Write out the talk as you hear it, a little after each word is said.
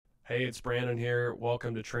Hey, it's Brandon here.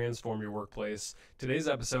 Welcome to Transform Your Workplace. Today's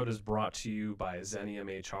episode is brought to you by Xenium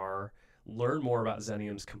HR. Learn more about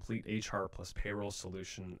Xenium's complete HR plus payroll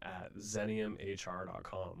solution at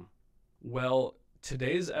xeniumhr.com. Well,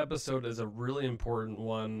 today's episode is a really important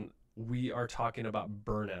one. We are talking about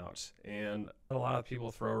burnout, and a lot of people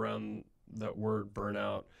throw around that word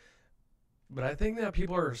burnout. But I think that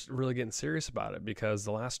people are really getting serious about it because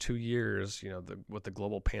the last 2 years, with the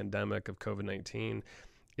global pandemic of COVID-19,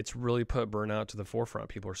 it's really put burnout to the forefront.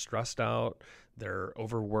 People are stressed out, they're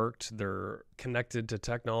overworked, they're connected to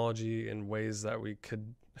technology in ways that we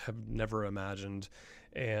could have never imagined.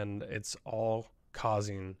 And it's all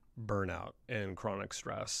causing burnout and chronic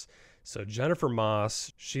stress. So Jennifer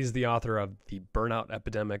Moss, she's the author of The Burnout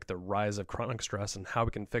Epidemic, The Rise of Chronic Stress and How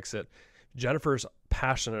We Can Fix It. Jennifer's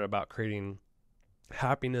passionate about creating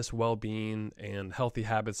happiness, well-being, and healthy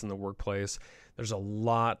habits in the workplace. There's a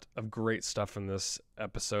lot of great stuff in this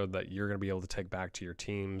episode that you're going to be able to take back to your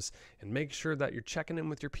teams and make sure that you're checking in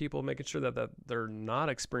with your people, making sure that they're not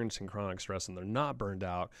experiencing chronic stress and they're not burned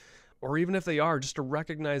out, or even if they are, just to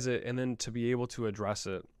recognize it and then to be able to address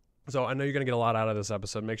it. So I know you're going to get a lot out of this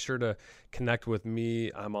episode. Make sure to connect with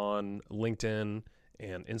me. I'm on LinkedIn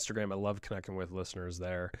and Instagram. I love connecting with listeners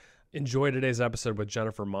there. Enjoy today's episode with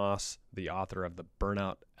Jennifer Moss, the author of The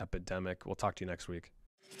Burnout Epidemic. We'll talk to you next week.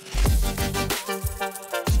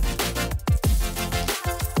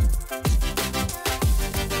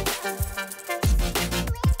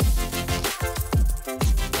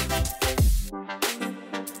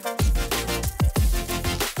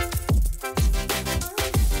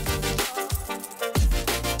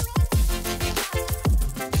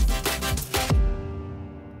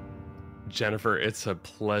 Jennifer, it's a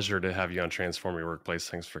pleasure to have you on Transform Your Workplace.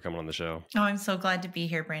 Thanks for coming on the show. Oh, I'm so glad to be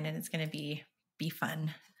here, Brandon. It's going to be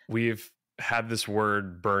fun. We've had this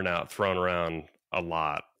word burnout thrown around a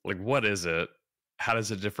lot. Like, what is it? How does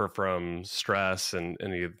it differ from stress and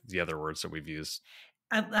any of the other words that we've used?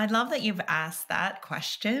 I love that you've asked that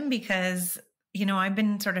question because, I've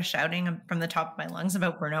been sort of shouting from the top of my lungs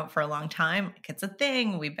about burnout for a long time. Like, it's a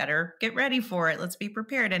thing. We better get ready for it. Let's be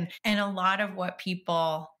prepared. And a lot of what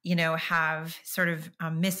people, have sort of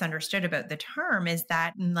misunderstood about the term is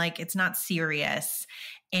that it's not serious.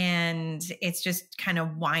 And it's just kind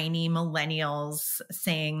of whiny millennials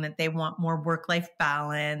saying that they want more work-life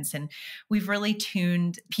balance. And we've really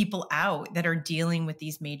tuned people out that are dealing with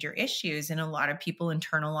these major issues. And a lot of people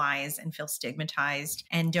internalize and feel stigmatized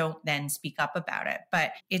and don't then speak up about it.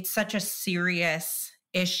 But it's such a serious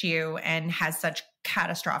issue and has such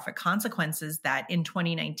catastrophic consequences that in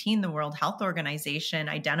 2019, the World Health Organization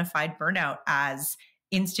identified burnout as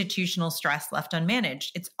institutional stress left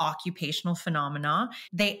unmanaged. It's occupational phenomena.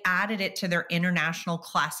 They added it to their international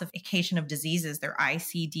classification of diseases, their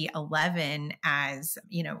ICD-11, as,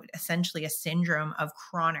 essentially a syndrome of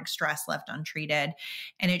chronic stress left untreated.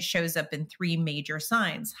 And it shows up in 3 major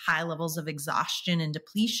signs: high levels of exhaustion and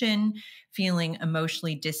depletion, feeling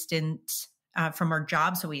emotionally distant from our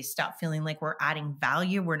job. So we stop feeling like we're adding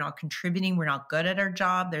value. We're not contributing. We're not good at our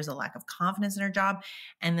job. There's a lack of confidence in our job.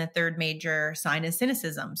 And the third major sign is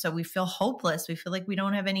cynicism. So we feel hopeless. We feel like we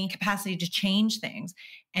don't have any capacity to change things.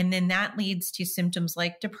 And then that leads to symptoms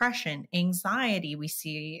like depression, anxiety. We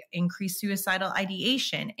see increased suicidal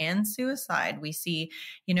ideation and suicide. We see,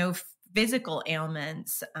 physical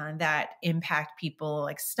ailments that impact people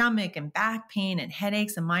like stomach and back pain and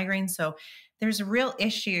headaches and migraines. So there's real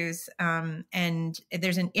issues and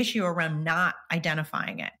there's an issue around not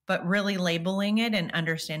identifying it, but really labeling it and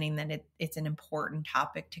understanding that it's an important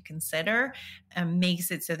topic to consider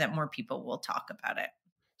makes it so that more people will talk about it.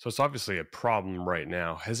 So it's obviously a problem right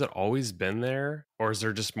now. Has it always been there? Or is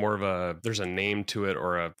there just more of there's a name to it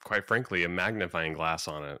or quite frankly, a magnifying glass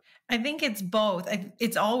on it? I think it's both.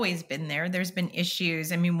 It's always been there. There's been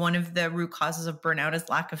issues. I mean, one of the root causes of burnout is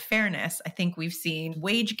lack of fairness. I think we've seen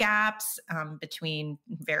wage gaps between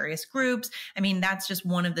various groups. I mean, that's just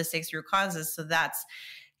one of the 6 root causes. So that's,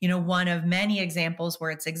 one of many examples where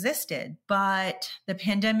it's existed. But the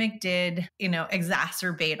pandemic did,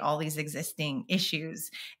 exacerbate all these existing issues.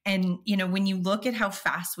 And, when you look at how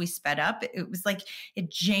fast we sped up, it was like it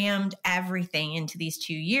jammed everything into these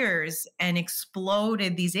 2 years and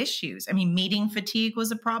exploded these issues. I mean, meeting fatigue was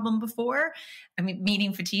a problem before. I mean,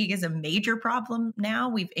 meeting fatigue is a major problem now.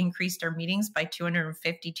 We've increased our meetings by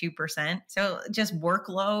 252%. So just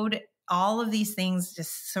workload, all of these things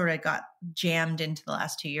just sort of got jammed into the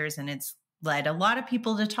last 2 years. And it's led a lot of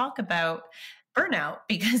people to talk about burnout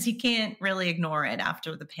because you can't really ignore it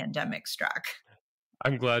after the pandemic struck.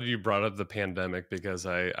 I'm glad you brought up the pandemic because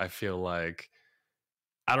I feel like,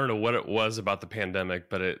 I don't know what it was about the pandemic,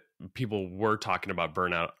 but it people were talking about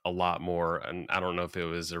burnout a lot more. And I don't know if it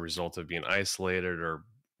was a result of being isolated or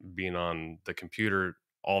being on the computer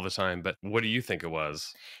all the time, but what do you think it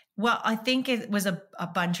was? Well, I think it was a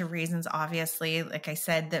bunch of reasons, obviously. Like I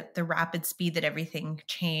said, the rapid speed that everything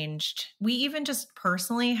changed. We even just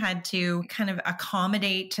personally had to kind of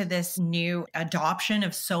accommodate to this new adoption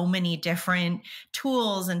of so many different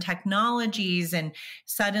tools and technologies. And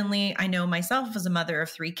suddenly, I know myself as a mother of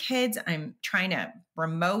three kids, I'm trying to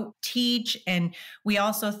remote teach. And we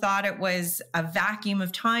also thought it was a vacuum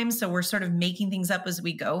of time. So we're sort of making things up as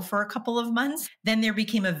we go for a couple of months. Then there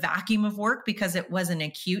became a vacuum of work because it was an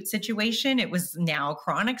acute situation. It was now a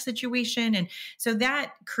chronic situation. And so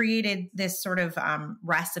that created this sort of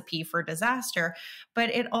recipe for disaster. But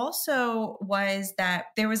it also was that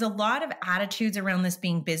there was a lot of attitudes around this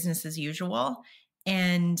being business as usual.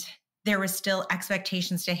 And there was still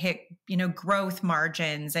expectations to hit, growth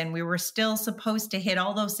margins. And we were still supposed to hit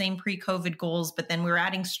all those same pre-COVID goals, but then we were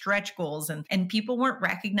adding stretch goals and people weren't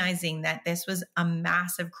recognizing that this was a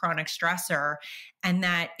massive chronic stressor and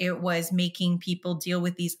that it was making people deal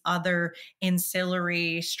with these other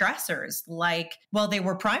ancillary stressors like, well, they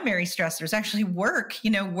were primary stressors, actually work,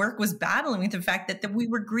 work was battling with the fact that we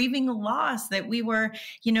were grieving a loss, that we were,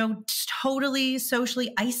 totally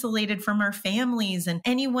socially isolated from our families and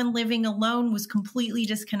anyone living alone was completely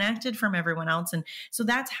disconnected from everyone else. And so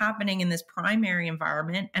that's happening in this primary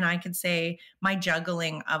environment. And I could say my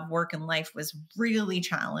juggling of work and life was really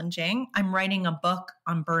challenging. I'm writing a book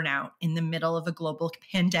on burnout in the middle of a global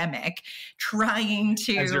pandemic, trying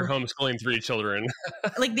to As you're homeschooling three children.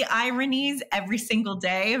 like the ironies every single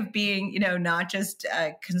day of being, not just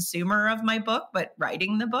a consumer of my book, but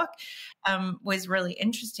writing the book was really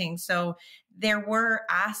interesting. So there were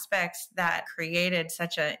aspects that created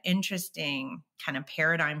such an interesting kind of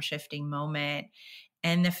paradigm shifting moment.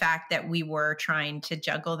 And the fact that we were trying to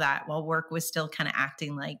juggle that while work was still kind of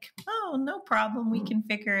acting like, oh, no problem, we can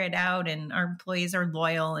figure it out. And our employees are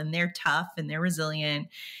loyal and they're tough and they're resilient.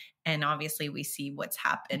 And obviously, we see what's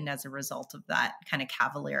happened as a result of that kind of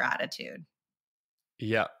cavalier attitude.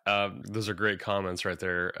 Yeah, those are great comments right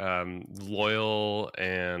there. Loyal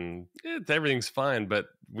and everything's fine, but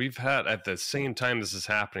we've had at the same time this is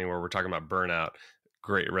happening where we're talking about burnout,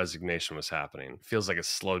 great resignation was happening. Feels like it's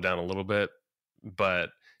slowed down a little bit, but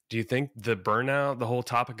do you think the whole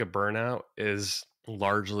topic of burnout is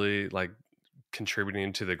largely like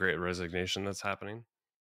contributing to the great resignation that's happening?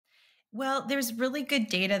 Well, there's really good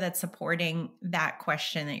data that's supporting that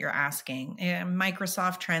question that you're asking.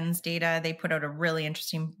 Microsoft Trends data, they put out a really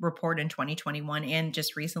interesting report in 2021 and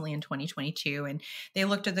just recently in 2022. And they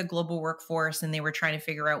looked at the global workforce and they were trying to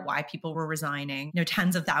figure out why people were resigning,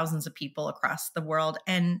 tens of thousands of people across the world.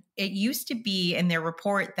 And it used to be in their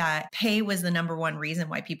report that pay was the number one reason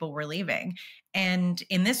why people were leaving. And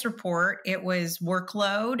in this report, it was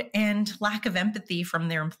workload and lack of empathy from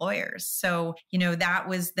their employers. So, that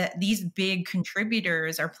was that these big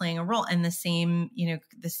contributors are playing a role. And the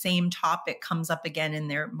same topic comes up again in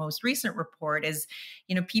their most recent report is,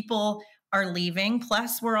 people are leaving.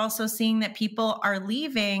 Plus, we're also seeing that people are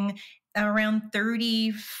leaving around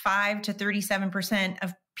 35 to 37%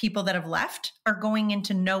 of people that have left are going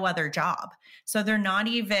into no other job. So they're not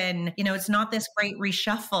even, it's not this great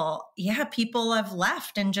reshuffle. Yeah, people have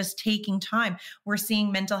left and just taking time. We're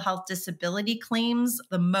seeing mental health disability claims,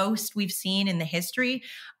 the most we've seen in the history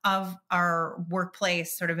of our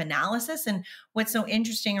workplace sort of analysis. And what's so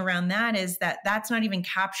interesting around that is that that's not even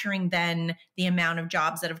capturing then the amount of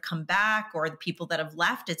jobs that have come back or the people that have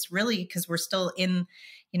left. It's really because we're still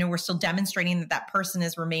we're still demonstrating that that person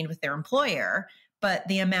has remained with their employer. But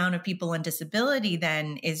the amount of people on disability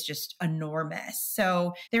then is just enormous.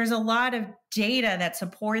 So there's a lot of data that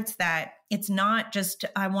supports that. It's not just,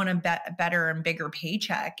 I want a better and bigger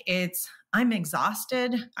paycheck. It's, I'm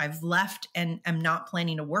exhausted. I've left and am not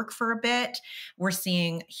planning to work for a bit. We're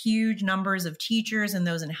seeing huge numbers of teachers and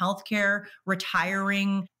those in healthcare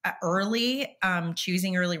retiring early,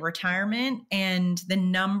 choosing early retirement. And the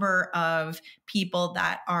number of people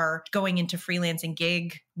that are going into freelance and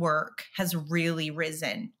gig work has really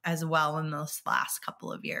risen as well in this last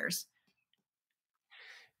couple of years.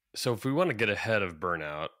 So if we want to get ahead of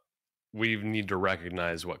burnout, we need to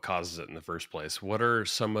recognize what causes it in the first place. What are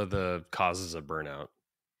some of the causes of burnout?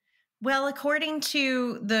 Well, according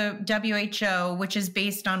to the WHO, which is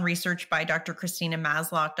based on research by Dr. Christina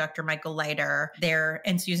Masloch, Dr. Michael Leiter,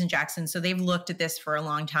 and Susan Jackson. So they've looked at this for a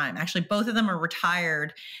long time. Actually, both of them are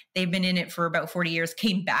retired. They've been in it for about 40 years,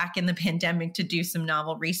 came back in the pandemic to do some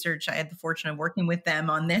novel research. I had the fortune of working with them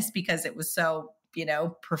on this because it was so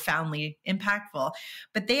profoundly impactful.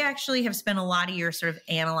 But they actually have spent a lot of years sort of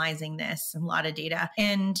analyzing this and a lot of data.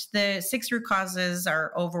 And the 6 root causes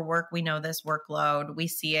are overwork. We know this, workload. We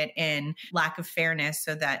see it in lack of fairness,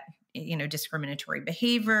 so that discriminatory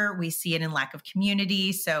behavior. We see it in lack of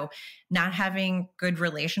community. So not having good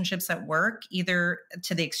relationships at work, either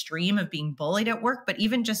to the extreme of being bullied at work, but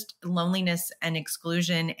even just loneliness and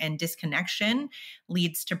exclusion and disconnection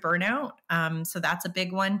leads to burnout. So that's a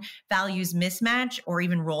big one. Values mismatch or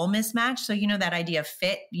even role mismatch. So, that idea of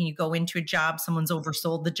fit, you go into a job, someone's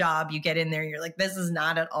oversold the job, you get in there, you're like, this is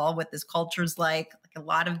not at all what this culture's like a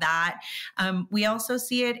lot of that. We also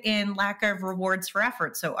see it in lack of rewards for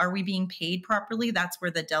effort. So are we being paid properly? That's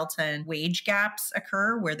where the delta and wage gaps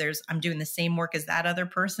occur, where I'm doing the same work as that other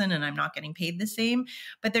person and I'm not getting paid the same.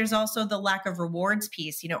 But there's also the lack of rewards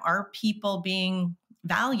piece. Are people being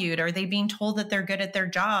valued? Are they being told that they're good at their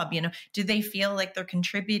job? Do they feel like they're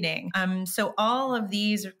contributing? So all of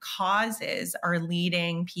these causes are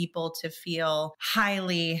leading people to feel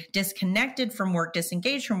highly disconnected from work,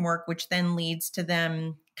 disengaged from work, which then leads to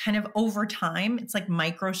them kind of over time. It's like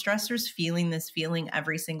micro stressors, feeling this feeling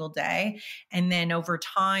every single day. And then over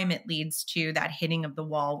time, it leads to that hitting of the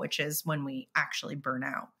wall, which is when we actually burn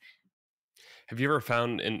out. Have you ever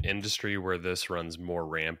found an industry where this runs more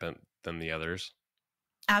rampant than the others?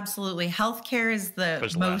 Absolutely. Healthcare is the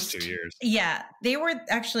Especially most. the last 2 years. Yeah. They were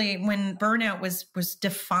actually, when burnout was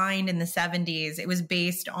defined in the 70s, it was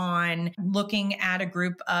based on looking at a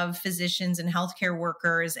group of physicians and healthcare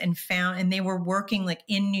workers and they were working like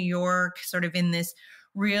in New York, sort of in this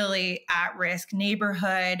really at-risk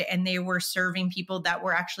neighborhood, and they were serving people that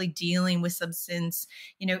were actually dealing with substance,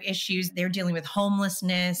 issues. They were dealing with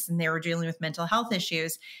homelessness and they were dealing with mental health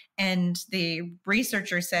issues. And the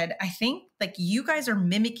researcher said, I think like you guys are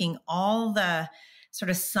mimicking all the sort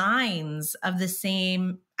of signs of the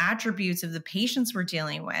same attributes of the patients we're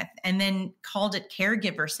dealing with, and then called it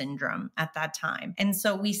caregiver syndrome at that time. And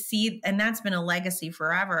so we see, and that's been a legacy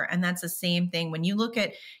forever. And that's the same thing when you look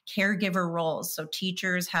at caregiver roles. So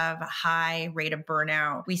teachers have a high rate of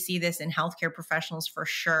burnout. We see this in healthcare professionals for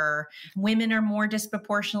sure. Women are more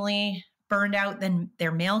disproportionately burned out than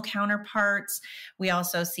their male counterparts. We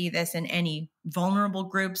also see this in any vulnerable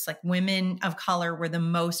groups, like women of color were the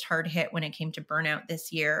most hard hit when it came to burnout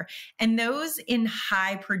this year. And those in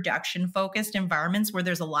high production focused environments where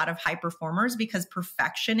there's a lot of high performers, because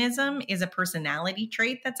perfectionism is a personality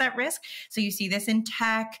trait that's at risk. So you see this in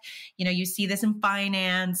tech, you see this in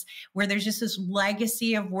finance, where there's just this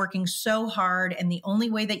legacy of working so hard. And the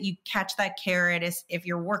only way that you catch that carrot is if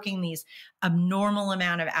you're working these abnormal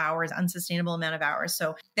amount of hours, unsustainable amount of hours.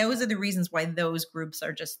 So those are the reasons why those groups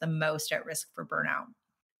are just the most at risk for burnout.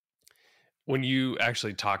 When you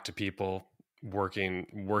actually talk to people,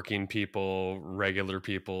 working people, regular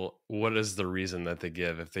people, what is the reason that they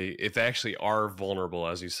give if they actually are vulnerable,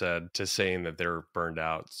 as you said, to saying that they're burned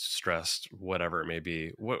out, stressed, whatever it may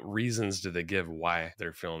be? What reasons do they give why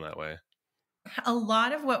they're feeling that way? A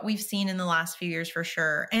lot of what we've seen in the last few years for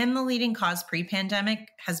sure, and the leading cause pre-pandemic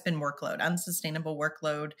has been workload, unsustainable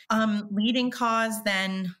workload. Leading cause,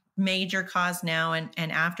 then major cause now and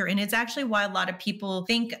after. And it's actually why a lot of people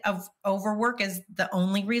think of overwork as the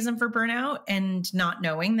only reason for burnout, and not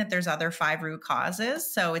knowing that there's other 5 root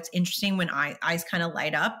causes. So it's interesting when eyes kind of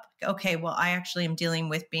light up. Okay, well, I actually am dealing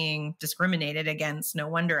with being discriminated against. No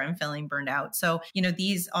wonder I'm feeling burned out. So,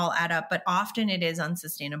 these all add up, but often it is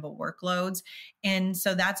unsustainable workloads. And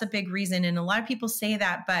so that's a big reason. And a lot of people say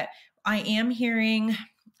that, but I am hearing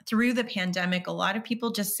through the pandemic, a lot of people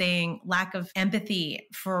just saying lack of empathy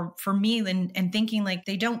for me, and thinking like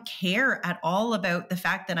they don't care at all about the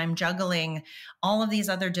fact that I'm juggling all of these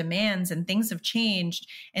other demands and things have changed,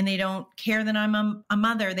 and they don't care that I'm a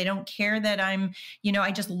mother. They don't care that I'm,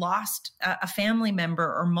 I just lost a family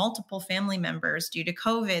member or multiple family members due to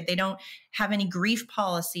COVID. They don't have any grief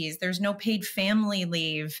policies. There's no paid family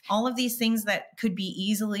leave. All of these things that could be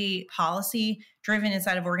easily policy driven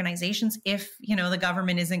inside of organizations. If, the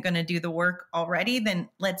government isn't going to do the work already, then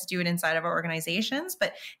let's do it inside of our organizations.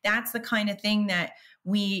 But that's the kind of thing that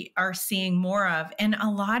we are seeing more of. And a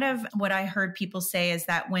lot of what I heard people say is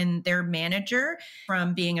that when their manager,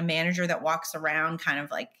 from being a manager that walks around kind of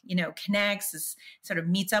like, connects, sort of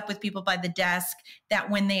meets up with people by the desk, that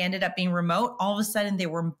when they ended up being remote, all of a sudden they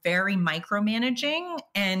were very micromanaging,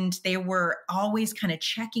 and they were always kind of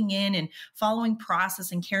checking in and following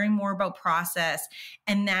process and caring more about process.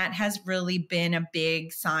 And that has really been a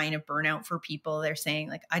big sign of burnout for people. They're saying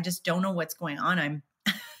like, I just don't know what's going on.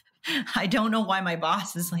 I don't know why my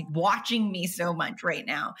boss is like watching me so much right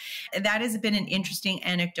now. That has been an interesting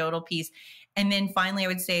anecdotal piece. And then finally, I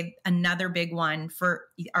would say another big one for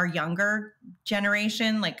our younger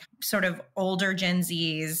generation, like sort of older Gen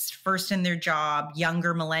Zs, first in their job,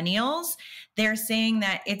 younger millennials, they're saying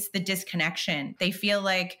that it's the disconnection. They feel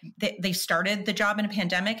like they started the job in a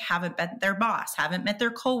pandemic, haven't met their boss, haven't met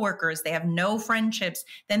their coworkers, they have no friendships.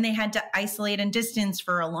 Then they had to isolate and distance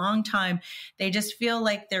for a long time. They just feel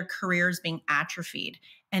like their career is being atrophied,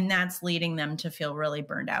 and that's leading them to feel really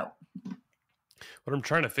burned out. What I'm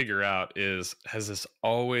trying to figure out is, has this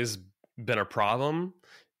always been a problem?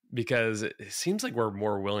 Because it seems like we're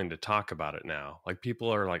more willing to talk about it now. Like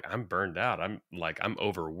people are like, I'm burned out. I'm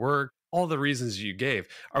overworked. All the reasons you gave.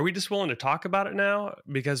 Are we just willing to talk about it now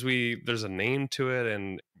because there's a name to it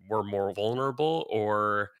and we're more vulnerable?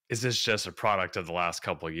 Or is this just a product of the last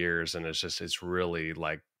couple of years and it's really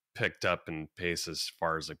like picked up in pace as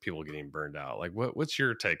far as like people getting burned out? Like what's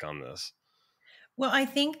your take on this? Well, I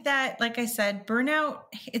think that, like I said, burnout,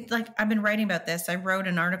 it's like I've been writing about this. I wrote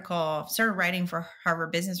an article, started writing for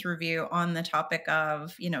Harvard Business Review on the topic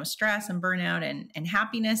of, stress and burnout and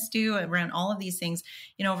happiness too, around all of these things,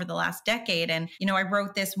 over the last decade. And, I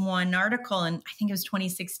wrote this one article, and I think it was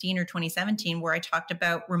 2016 or 2017, where I talked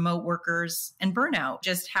about remote workers and burnout,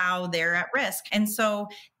 just how they're at risk. And so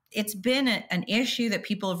it's been an issue that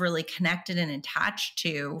people have really connected and attached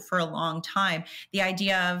to for a long time. The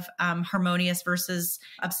idea of harmonious versus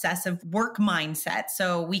obsessive work mindset.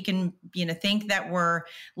 So we can, think that we're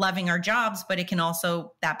loving our jobs, but it can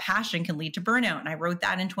also, that passion can lead to burnout. And I wrote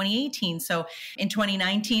that in 2018. So in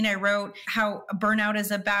 2019, I wrote how burnout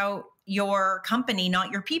is about your company,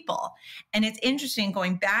 not your people. And it's interesting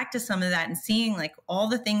going back to some of that and seeing like all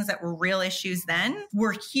the things that were real issues then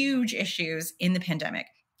were huge issues in the pandemic.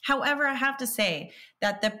 However, I have to say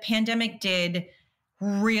that the pandemic did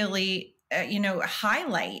really,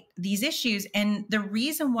 highlight these issues. And the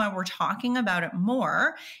reason why we're talking about it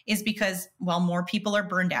more is because, more people are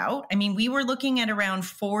burned out. I mean, we were looking at around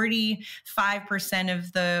 45%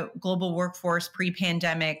 of the global workforce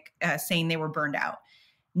pre-pandemic saying they were burned out.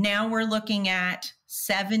 Now we're looking at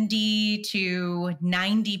 70 to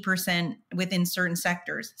 90% within certain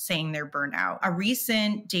sectors saying they're burnt out. A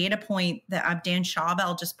recent data point that Dan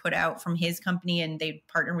Schaubel just put out from his company, and they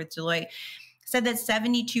partnered with Deloitte, said that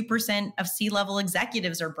 72% of C-level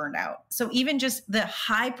executives are burned out. So even just the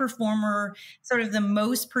high performer, sort of the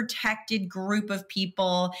most protected group of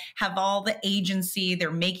people, have all the agency, they're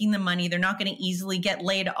making the money, they're not going to easily get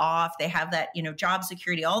laid off, they have that, job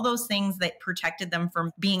security, all those things that protected them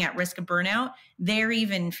from being at risk of burnout, they're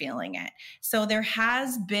even feeling it. So there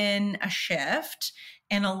has been a shift.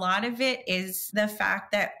 And a lot of it is the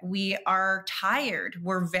fact that we are tired.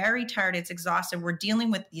 We're very tired. It's exhausted. We're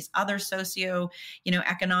dealing with these other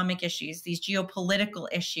economic issues, these geopolitical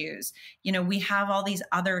issues. We have all these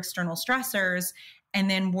other external stressors. And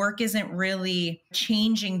then work isn't really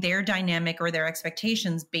changing their dynamic or their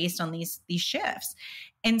expectations based on these shifts.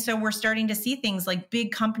 And so we're starting to see things like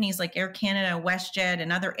big companies like Air Canada, WestJet,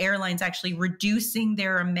 and other airlines actually reducing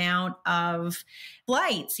their amount of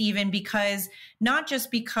flights, even because, not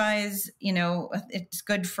just because, it's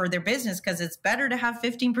good for their business, because it's better to have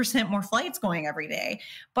 15% more flights going every day,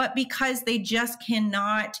 but because they just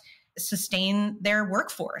cannot sustain their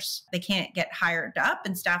workforce. They can't get hired up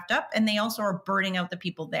and staffed up, and they also are burning out the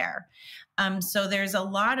people there. So there's a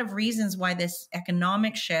lot of reasons why this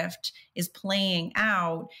economic shift is playing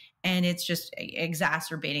out, and it's just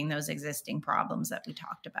exacerbating those existing problems that we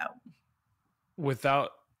talked about.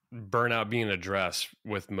 Without burnout being addressed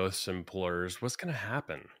with most employers, what's going to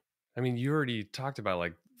happen? I mean, you already talked about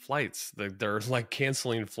like flights. They're like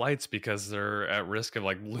canceling flights because they're at risk of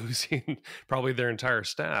like losing probably their entire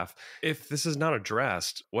staff. If this is not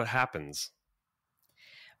addressed, what happens?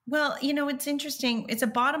 Well, it's interesting. It's a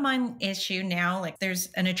bottom line issue now. Like there's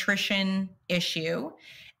an attrition issue.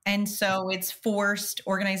 And so it's forced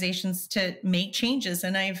organizations to make changes.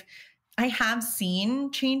 And I have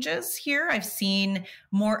seen changes here. I've seen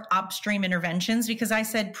more upstream interventions, because I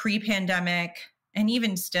said pre-pandemic, and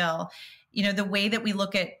even still, the way that we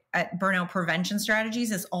look at burnout prevention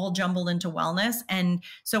strategies is all jumbled into wellness. And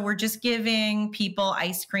so we're just giving people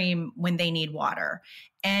ice cream when they need water.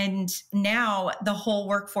 And now the whole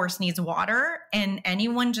workforce needs water, and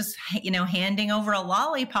anyone just, handing over a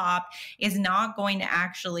lollipop is not going to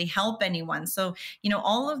actually help anyone. So,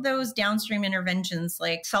 all of those downstream interventions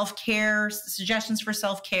like self-care, suggestions for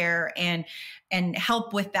self-care and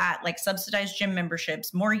help with that, like subsidized gym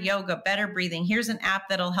memberships, more yoga, better breathing. Here's an app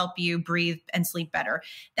that'll help you breathe and sleep better.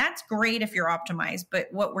 That's great if you're optimized. But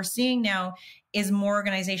what we're seeing now is more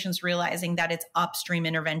organizations realizing that it's upstream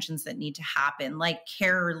interventions that need to happen, like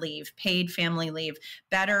care leave, paid family leave,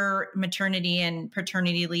 better maternity and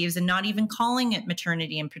paternity leaves, and not even calling it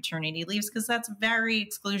maternity and paternity leaves because that's very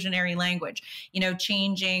exclusionary language.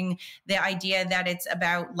 Changing the idea that it's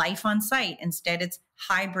about life on site. Instead, it's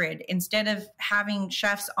hybrid. Instead of having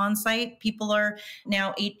chefs on site, people are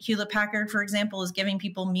now, Hewlett Packard, for example, is giving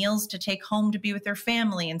people meals to take home to be with their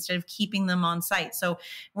family instead of keeping them on site. So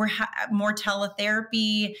we're more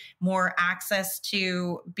teletherapy, more access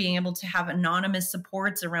to being able to have anonymous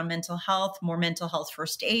supports around mental health, more mental health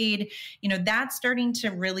first aid. That's starting to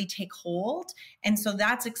really take hold. And so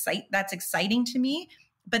that's exciting to me.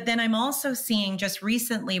 But then I'm also seeing just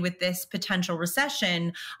recently with this potential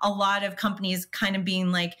recession, a lot of companies kind of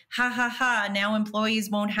being like, ha, ha, ha, now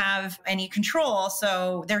employees won't have any control.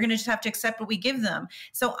 So they're going to just have to accept what we give them.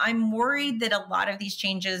 So I'm worried that a lot of these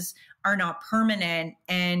changes are not permanent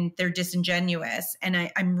and they're disingenuous.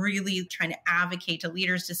 And I'm really trying to advocate to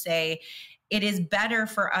leaders to say, it is better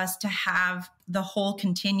for us to have the whole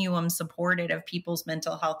continuum supported of people's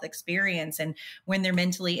mental health experience. And when they're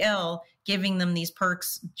mentally ill, giving them these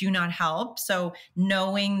perks do not help. So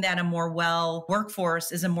knowing that a more well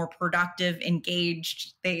workforce is a more productive,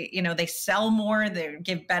 engaged, they sell more, they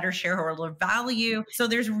give better shareholder value. So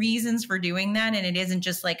there's reasons for doing that. And it isn't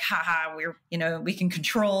just like, haha, we can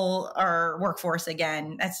control our workforce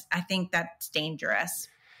again. I think that's dangerous.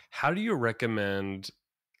 How do you recommend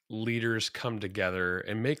leaders come together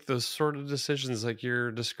and make those sort of decisions like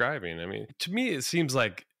you're describing? I mean, to me, it seems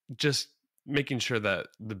like just making sure that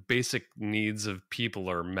the basic needs of people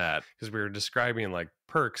are met, because we were describing like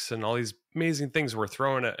perks and all these amazing things we're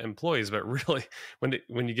throwing at employees, but really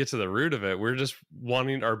when you get to the root of it, we're just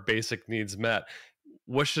wanting our basic needs met.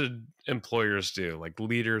 What should employers do? Like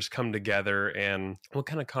leaders come together, and what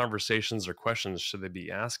kind of conversations or questions should they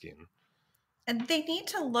be asking? And they need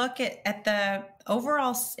to look at the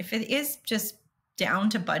overall, if it is just down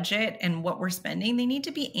to budget and what we're spending, they need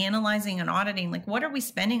to be analyzing and auditing, like, what are we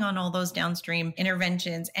spending on all those downstream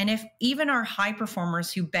interventions? And if even our high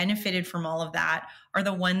performers who benefited from all of that are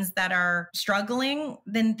the ones that are struggling,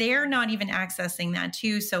 then they're not even accessing that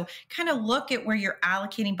too. So kind of look at where you're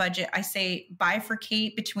allocating budget. I say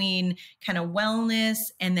bifurcate between kind of wellness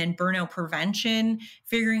and then burnout prevention,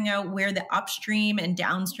 figuring out where the upstream and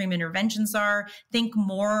downstream interventions are. Think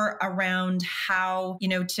more around how,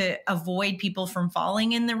 to avoid people from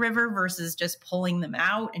falling in the river versus just pulling them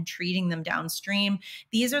out and treating them downstream.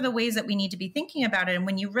 These are the ways that we need to be thinking about it. And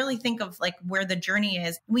when you really think of like where the journey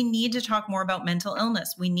is, we need to talk more about mental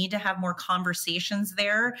illness. We need to have more conversations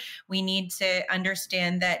there. We need to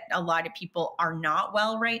understand that a lot of people are not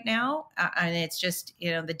well right now. And it's just,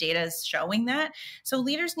 the data is showing that. So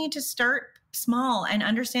leaders need to start small and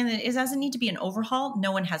understand that it doesn't need to be an overhaul.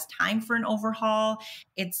 No one has time for an overhaul.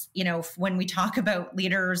 It's, when we talk about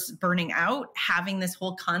leaders burning out, having this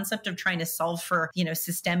whole concept of trying to solve for,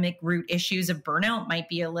 systemic root issues of burnout might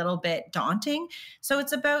be a little bit daunting. So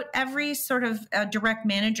it's about every sort of direct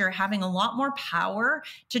manager having a lot more power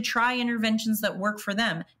to try interventions that work for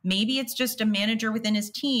them. Maybe it's just a manager within his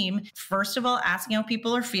team, first of all, asking how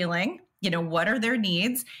people are feeling. What are their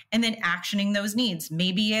needs, and then actioning those needs.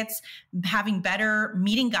 Maybe it's having better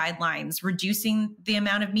meeting guidelines, reducing the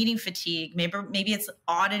amount of meeting fatigue. Maybe it's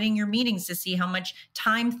auditing your meetings to see how much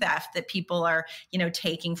time theft that people are,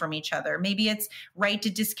 taking from each other. Maybe it's right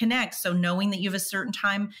to disconnect. So knowing that you have a certain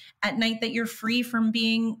time at night that you're free from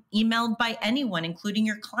being emailed by anyone, including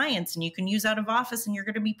your clients, and you can use out of office and you're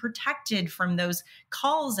going to be protected from those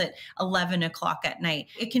calls at 11 o'clock at night.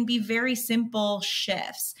 It can be very simple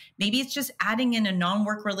shifts. Maybe it's just adding in a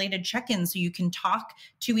non-work related check-in so you can talk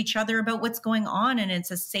to each other about what's going on and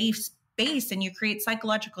it's a safe space and you create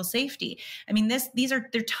psychological safety. I mean,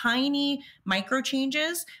 they're tiny micro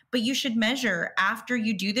changes, but you should measure after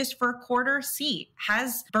you do this for a quarter. See,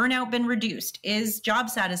 has burnout been reduced? Is job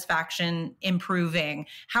satisfaction improving?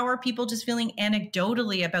 How are people just feeling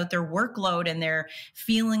anecdotally about their workload and their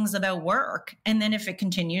feelings about work? And then if it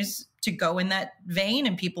continues to go in that vein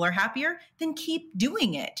and people are happier, then keep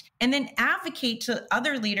doing it. And then advocate to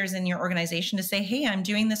other leaders in your organization to say, hey, I'm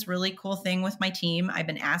doing this really cool thing with my team. I've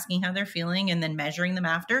been asking how they're feeling and then measuring them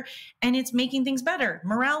after, and it's making things better.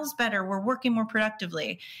 Morale's better. We're working more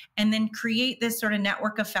productively. And then create this sort of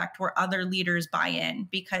network effect where other leaders buy in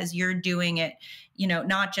because you're doing it,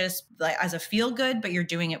 not just like as a feel good, but you're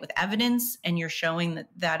doing it with evidence and you're showing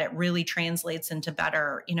that it really translates into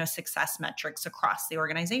better, success metrics across the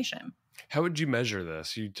organization. How would you measure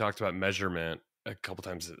this? You talked about measurement. a couple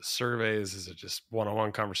times surveys? Is it just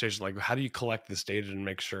one-on-one conversation? Like, how do you collect this data and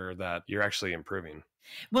make sure that you're actually improving?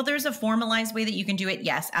 Well, there's a formalized way that you can do it.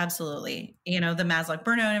 Yes, absolutely. The Maslow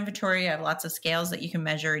burnout inventory, I have lots of scales that you can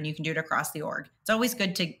measure and you can do it across the org. It's always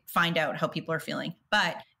good to find out how people are feeling,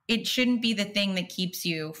 but it shouldn't be the thing that keeps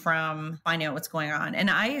you from finding out what's going on. And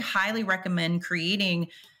I highly recommend creating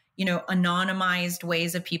anonymized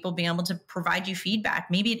ways of people being able to provide you feedback.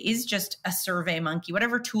 Maybe it is just a survey monkey,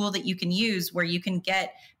 whatever tool that you can use where you can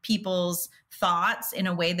get people's thoughts in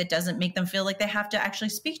a way that doesn't make them feel like they have to actually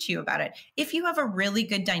speak to you about it. If you have a really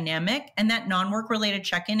good dynamic and that non-work related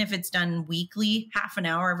check-in, if it's done weekly, half an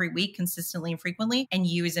hour every week, consistently and frequently, and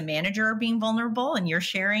you as a manager are being vulnerable and you're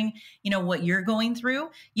sharing, what you're going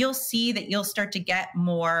through, you'll see that you'll start to get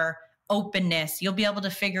more openness. You'll be able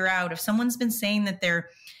to figure out if someone's been saying that they're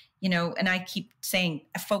and I keep saying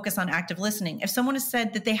focus on active listening. If someone has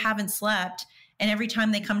said that they haven't slept and every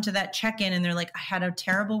time they come to that check-in and they're like, I had a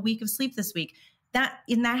terrible week of sleep this week, that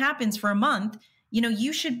happens for a month,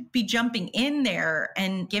 you should be jumping in there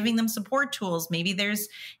and giving them support tools. Maybe there's,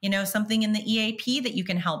 something in the EAP that you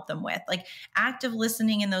can help them with. Like active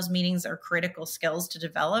listening in those meetings are critical skills to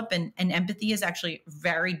develop. And empathy is actually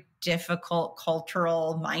very difficult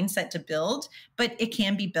cultural mindset to build, but it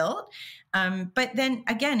can be built. But then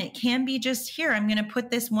again, it can be just here, I'm going to put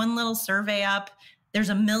this one little survey up. There's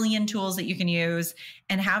a million tools that you can use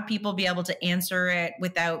and have people be able to answer it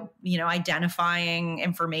without, identifying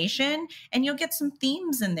information. And you'll get some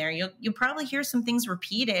themes in there. You'll probably hear some things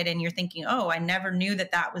repeated and you're thinking, oh, I never knew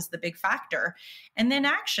that was the big factor. And then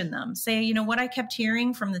action them. Say, what I kept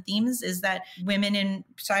hearing from the themes is that women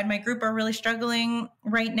inside my group are really struggling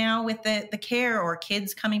right now with the care or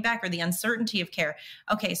kids coming back or the uncertainty of care.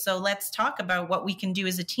 Okay, so let's talk about what we can do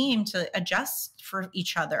as a team to adjust for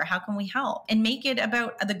each other. How can we help? And make it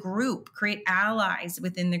about the group, create allies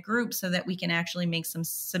within the group so that we can actually make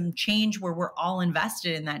some change where we're all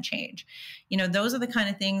invested in that change. Those are the kind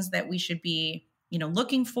of things that we should be,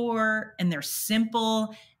 looking for. And they're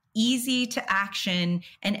simple, easy to action.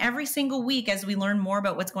 And every single week, as we learn more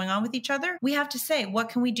about what's going on with each other, we have to say, what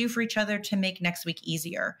can we do for each other to make next week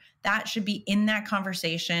easier? That should be in that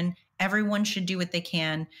conversation. Everyone should do what they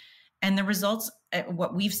can. And the results,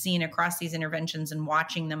 what we've seen across these interventions and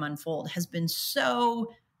watching them unfold has been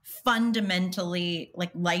so fundamentally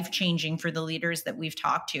life-changing for the leaders that we've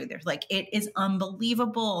talked to. They're like, it is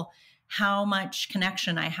unbelievable how much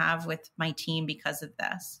connection I have with my team because of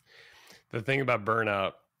this. The thing about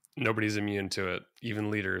burnout, nobody's immune to it, even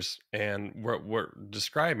leaders. And what we're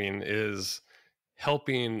describing is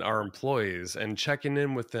helping our employees and checking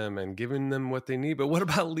in with them and giving them what they need. But what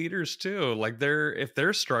about leaders too? Like if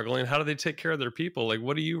they're struggling, how do they take care of their people? Like,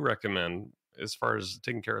 what do you recommend as far as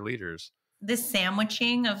taking care of leaders? This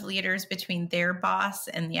sandwiching of leaders between their boss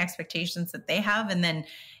and the expectations that they have, and then,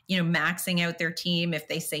 maxing out their team if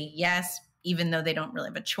they say yes, even though they don't really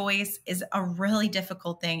have a choice, is a really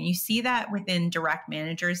difficult thing. You see that within direct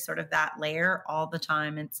managers, sort of that layer all the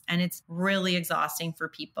time. It's really exhausting for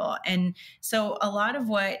people. And so a lot of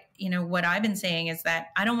what I've been saying is that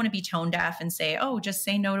I don't want to be tone deaf and say, oh, just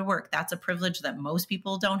say no to work. That's a privilege that most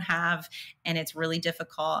people don't have. And it's really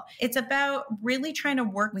difficult. It's about really trying to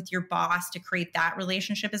work with your boss to create that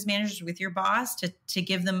relationship as managers with your boss to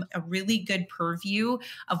give them a really good purview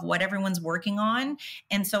of what everyone's working on.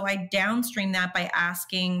 And so I downstream that by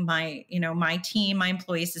asking my team, my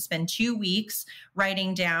employees, to spend 2 weeks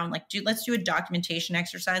writing down, let's do a documentation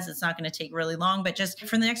exercise. It's not going to take really long, but just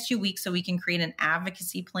for the next 2 weeks, so we can create an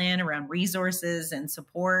advocacy plan around resources and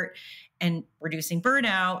support and reducing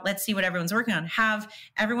burnout. Let's see what everyone's working on. Have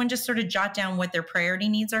everyone just sort of jot down what their priority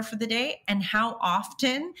needs are for the day and how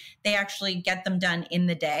often they actually get them done in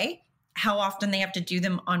the day, how often they have to do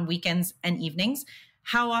them on weekends and evenings.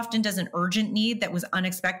 How often does an urgent need that was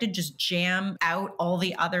unexpected just jam out all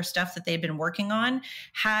the other stuff that they've been working on?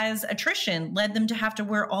 Has attrition led them to have to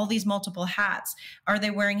wear all these multiple hats? Are they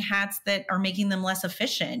wearing hats that are making them less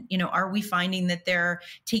efficient? Are we finding that they're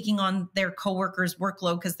taking on their coworkers'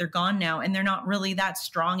 workload because they're gone now and they're not really that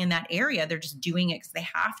strong in that area? They're just doing it because they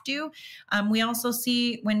have to. We also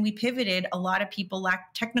see when we pivoted, a lot of people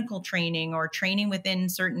lack technical training or training within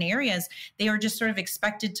certain areas. They are just sort of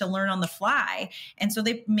expected to learn on the fly. And so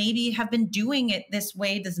they maybe have been doing it this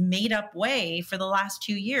way, this made up way for the last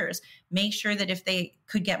 2 years. Make sure that if they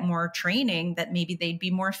could get more training, that maybe they'd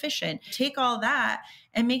be more efficient. Take all that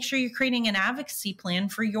and make sure you're creating an advocacy plan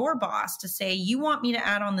for your boss to say, you want me to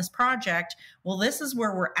add on this project. Well, this is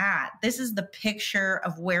where we're at. This is the picture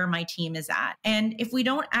of where my team is at. And if we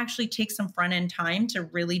don't actually take some front end time to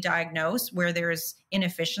really diagnose where there's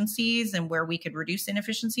inefficiencies and where we could reduce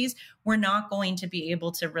inefficiencies, we're not going to be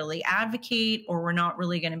able to really advocate, or we're not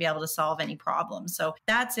really going to be able to solve any problems. So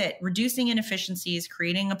that's it. Reducing inefficiencies,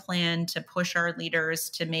 creating a plan to push our leaders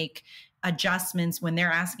to make adjustments when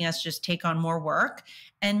they're asking us to just take on more work,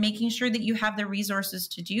 and making sure that you have the resources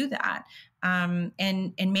to do that.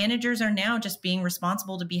 And managers are now just being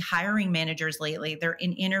responsible to be hiring managers lately. They're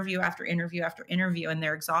in interview after interview after interview, and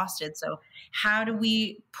they're exhausted. So how do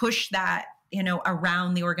we push that,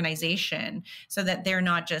 around the organization so that they're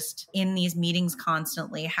not just in these meetings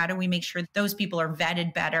constantly? How do we make sure that those people are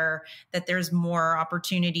vetted better, that there's more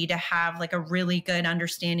opportunity to have like a really good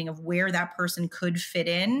understanding of where that person could fit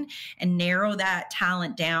in, and narrow that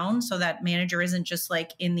talent down so that manager isn't just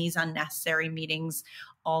like in these unnecessary meetings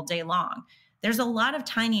all day long? There's a lot of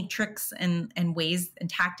tiny tricks and ways and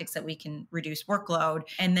tactics that we can reduce workload.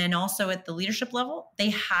 And then also at the leadership level,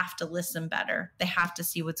 they have to listen better. They have to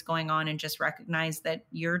see what's going on and just recognize that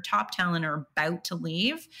your top talent are about to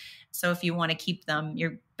leave. So if you want to keep them,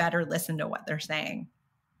 you better listen to what they're saying.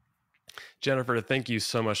 Jennifer, thank you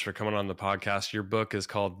so much for coming on the podcast. Your book is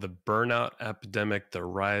called The Burnout Epidemic, The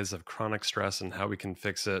Rise of Chronic Stress and How We Can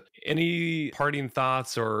Fix It. Any parting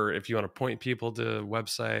thoughts, or if you want to point people to a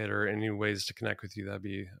website or any ways to connect with you, that'd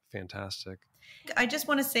be fantastic. I just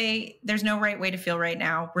want to say there's no right way to feel right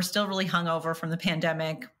now. We're still really hungover from the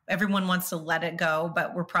pandemic. Everyone wants to let it go,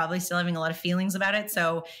 but we're probably still having a lot of feelings about it.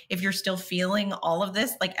 So if you're still feeling all of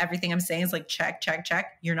this, like everything I'm saying is like, check, check,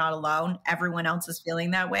 check. You're not alone. Everyone else is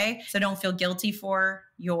feeling that way. So don't feel guilty for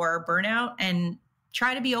your burnout, and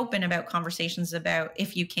try to be open about conversations about,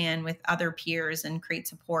 if you can, with other peers, and create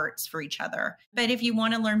supports for each other. But if you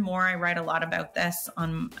want to learn more, I write a lot about this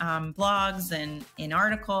on blogs and in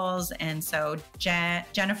articles. And so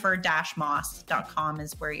jennifer-moss.com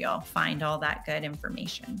is where you'll find all that good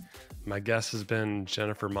information. My guest has been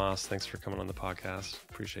Jennifer Moss. Thanks for coming on the podcast.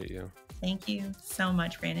 Appreciate you. Thank you so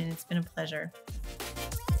much, Brandon. It's been a pleasure.